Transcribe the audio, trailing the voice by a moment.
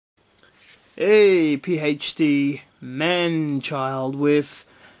Hey, PhD man-child with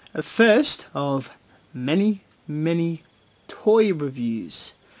a first of many toy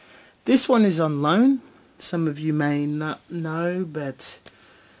reviews. This one is on loan. Some of you may not know, but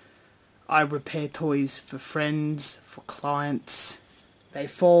I repair toys for friends, for clients. They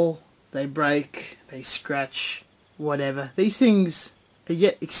fall, they break, they scratch, whatever. These things are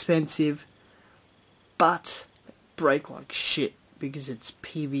yet expensive, but they break like shit because it's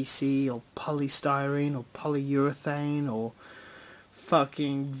PVC or polystyrene or polyurethane or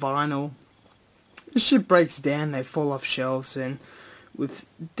fucking vinyl. This shit breaks down, they fall off shelves, and with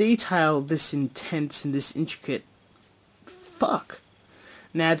detail this intense and this intricate, fuck.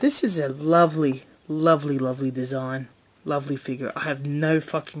 Now this is a lovely design, lovely figure. I have no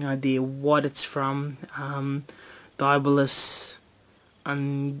fucking idea what it's from. Diabolus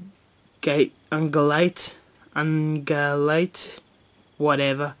Ungulate,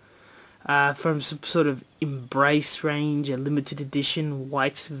 whatever. From some sort of Embrace range, a limited edition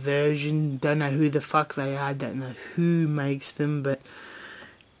white version. Don't know who the fuck they are, don't know who makes them, but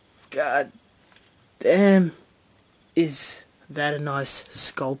god damn, is that a nice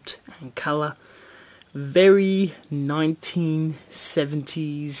sculpt and colour. Very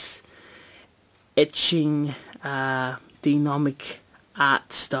 1970s etching, dynamic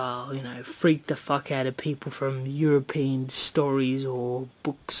art style, you know, freak the fuck out of people from European stories or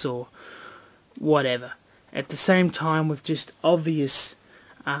books or whatever. At the same time with just obvious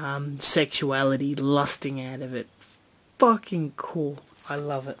sexuality lusting out of it. Fucking cool. I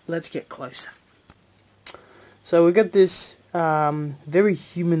love it. Let's get closer. So we got this very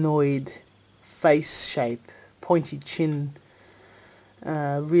humanoid face shape, pointy chin,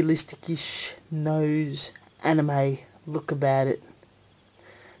 realistic-ish nose, anime look about it.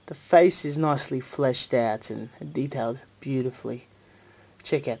 The face is nicely fleshed out and detailed beautifully.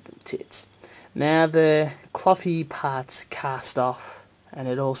 Check out the tits. Now the clothy parts cast off, and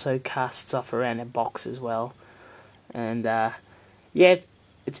it also casts off around a box as well. And yeah,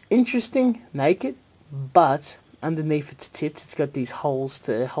 it's interesting naked, but underneath its tits it's got these holes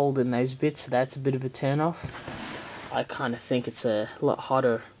to hold in those bits, so that's a bit of a turn off. I kind of think it's a lot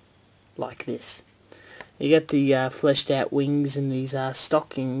hotter like this. You get the fleshed out wings and these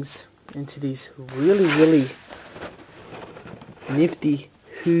stockings into these really nifty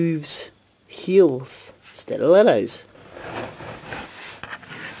hooves, heels, stilettos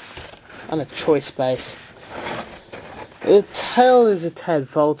on a choice base. The tail is a tad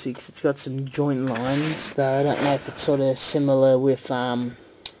faulty because it's got some joint lines, though I don't know if it's sort of similar with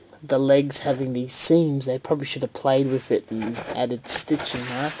the legs having these seams. They probably should have played with it and added stitching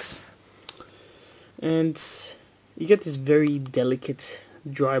marks. And you get this very delicate,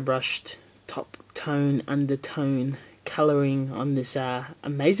 dry brushed top tone, undertone colouring on this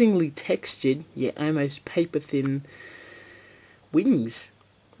amazingly textured, yet almost paper thin wings.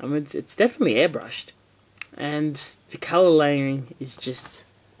 I mean, it's definitely airbrushed. And the colour layering is just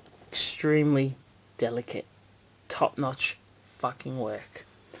extremely delicate. Top notch fucking work.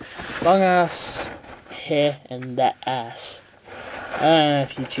 Long ass hair and that ass. I don't know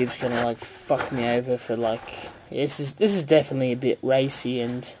if YouTube's gonna like fuck me over for like, this is definitely a bit racy,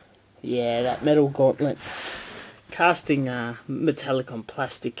 and yeah, that metal gauntlet. Casting metallic on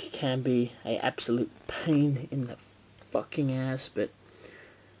plastic can be a absolute pain in the fucking ass, but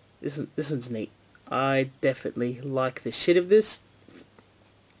this one's neat. I definitely like the shit of this.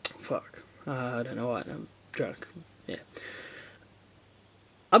 Fuck. I don't know why, I'm drunk. Yeah.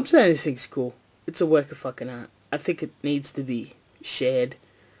 I'm saying this thing's cool. It's a work of fucking art. I think it needs to be shared.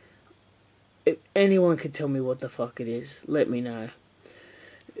 If anyone can tell me what the fuck it is, let me know.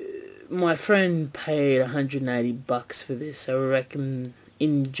 My friend paid 180 bucks for this. I reckon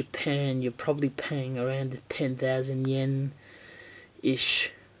in Japan you're probably paying around the 10,000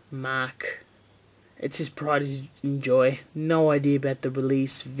 yen-ish mark. It's his pride and joy. No idea about the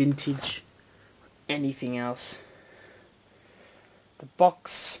release, vintage, anything else. The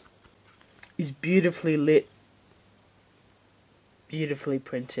box is beautifully lit, beautifully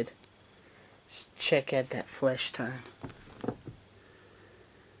printed. Just check out that flesh tone.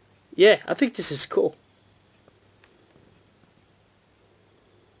 Yeah, I think this is cool.